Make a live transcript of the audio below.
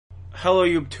Hello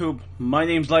YouTube, my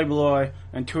name's Libeloy,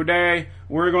 and today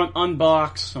we're going to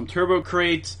unbox some turbo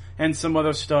crates and some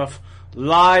other stuff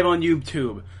live on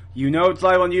YouTube. You know it's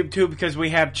live on YouTube because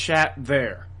we have chat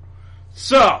there.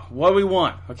 So, what do we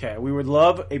want? Okay, we would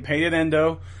love a painted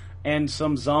endo and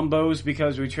some zombos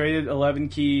because we traded 11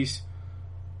 keys.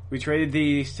 We traded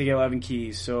these to get 11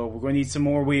 keys, so we're going to need some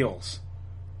more wheels.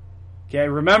 Okay,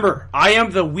 remember, I am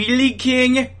the Wheelie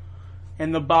King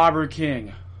and the Bobber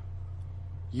King.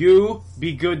 You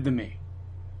be good to me.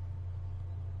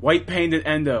 White painted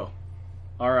endo.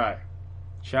 Alright.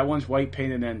 Chat wants white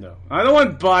painted endo. I don't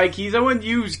want buy keys, I want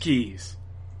use keys.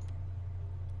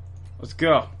 Let's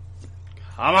go.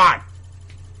 Come on.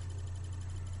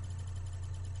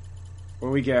 What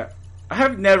do we get? I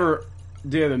have never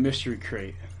did a mystery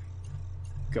crate.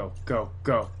 Go, go,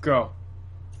 go, go.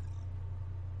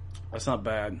 That's not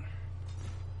bad.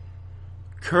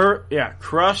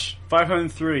 Crush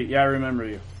 503. Yeah, I remember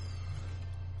you.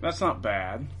 That's not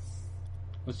bad.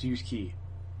 Let's use key.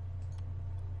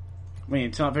 I mean,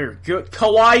 it's not very good.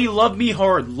 Kawaii, love me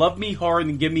hard. Love me hard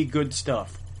and give me good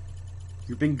stuff.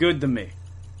 You've been good to me.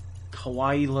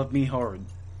 Kawaii, love me hard.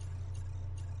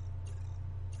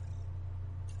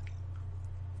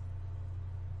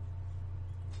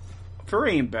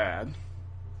 Furry ain't bad.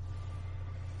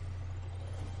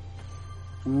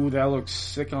 Ooh, that looks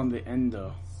sick on the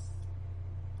endo.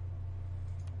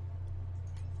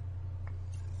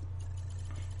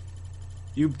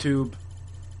 YouTube.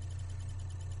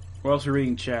 We're also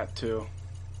reading chat too.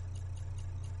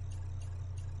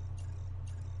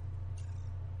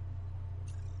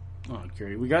 Oh,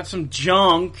 great. We got some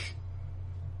junk.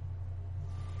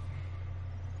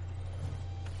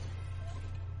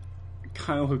 It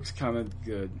kind of looks kind of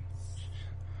good.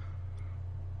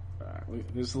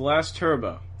 This is the last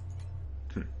turbo.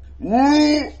 Okay.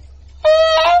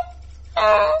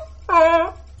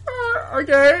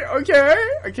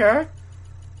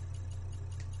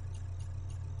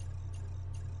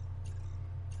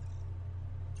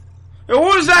 And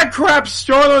what was that crap?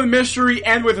 Start on a mystery,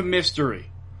 end with a mystery.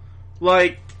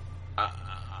 Like,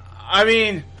 I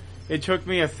mean, it took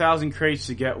me 1,000 crates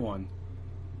to get one.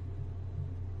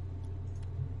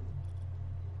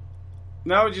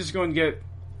 Now we're just going to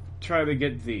try to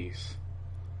get these.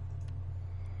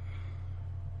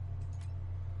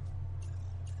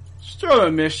 Start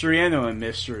a mystery, I know a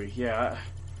mystery. Yeah,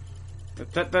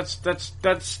 that's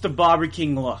the Bobber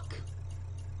King luck.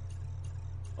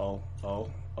 Oh,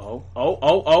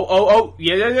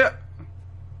 yeah.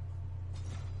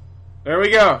 There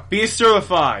we go. Be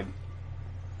certified.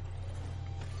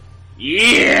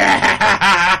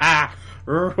 Yeah.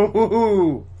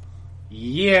 Ooh.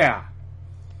 Yeah.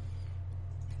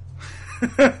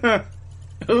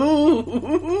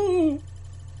 Ooh.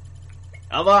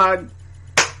 Come on.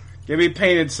 Get me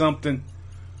painted something.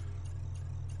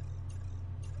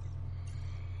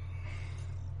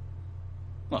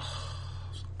 Oh,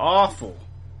 it's awful.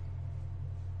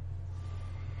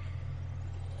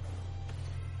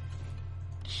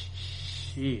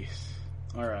 Jeez.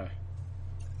 Alright.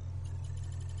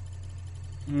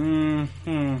 Come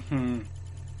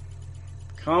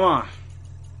on.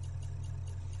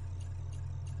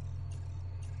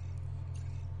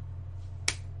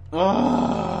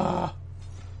 Oh.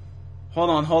 Hold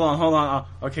on.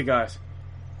 Okay, guys.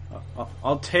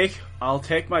 I'll take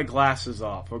my glasses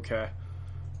off. Okay.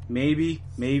 Maybe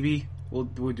we'll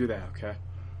do that. Okay.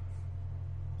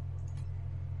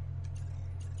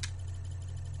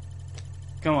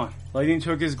 Come on. Lightning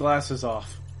took his glasses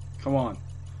off. Come on.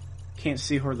 Can't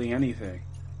see hardly anything.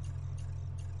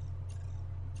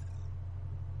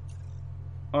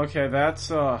 Okay,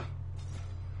 that's I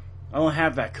don't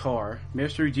have that car.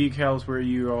 Mystery decals where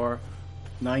you are.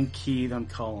 9 keyed, I'm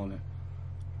calling it.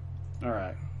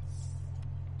 Alright.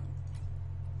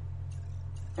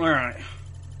 Alright.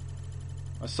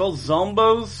 I sold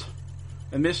zombos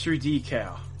and mystery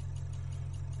decal.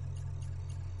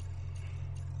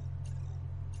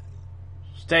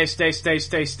 Stay.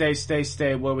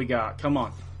 What we got? Come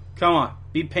on.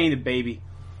 Be painted, baby.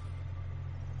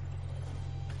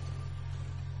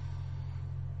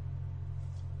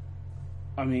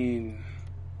 I mean,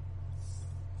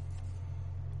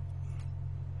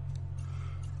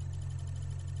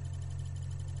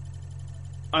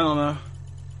 I don't know.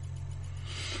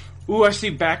 Ooh, I see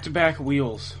back-to-back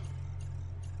wheels.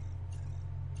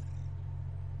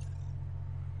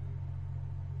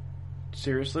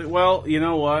 Seriously? Well, you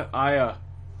know what?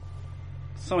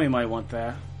 Somebody might want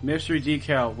that. Mystery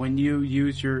decal when you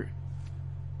use your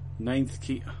 9th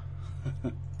key.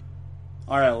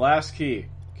 Alright, last key.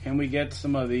 Can we get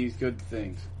some of these good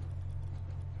things?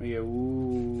 We get,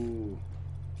 ooh.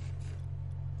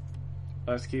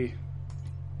 Last key.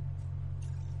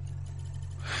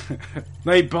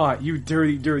 Nightbot, you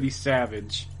dirty, dirty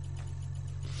savage.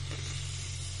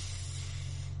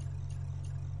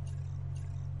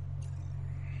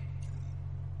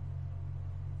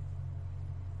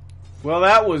 Well,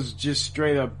 that was just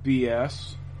straight up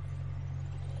BS.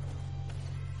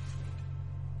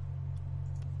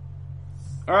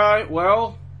 Alright,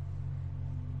 well,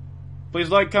 please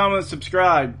like, comment,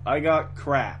 subscribe. I got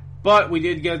crap. But we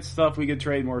did get stuff we could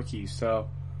trade more keys, so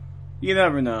you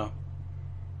never know.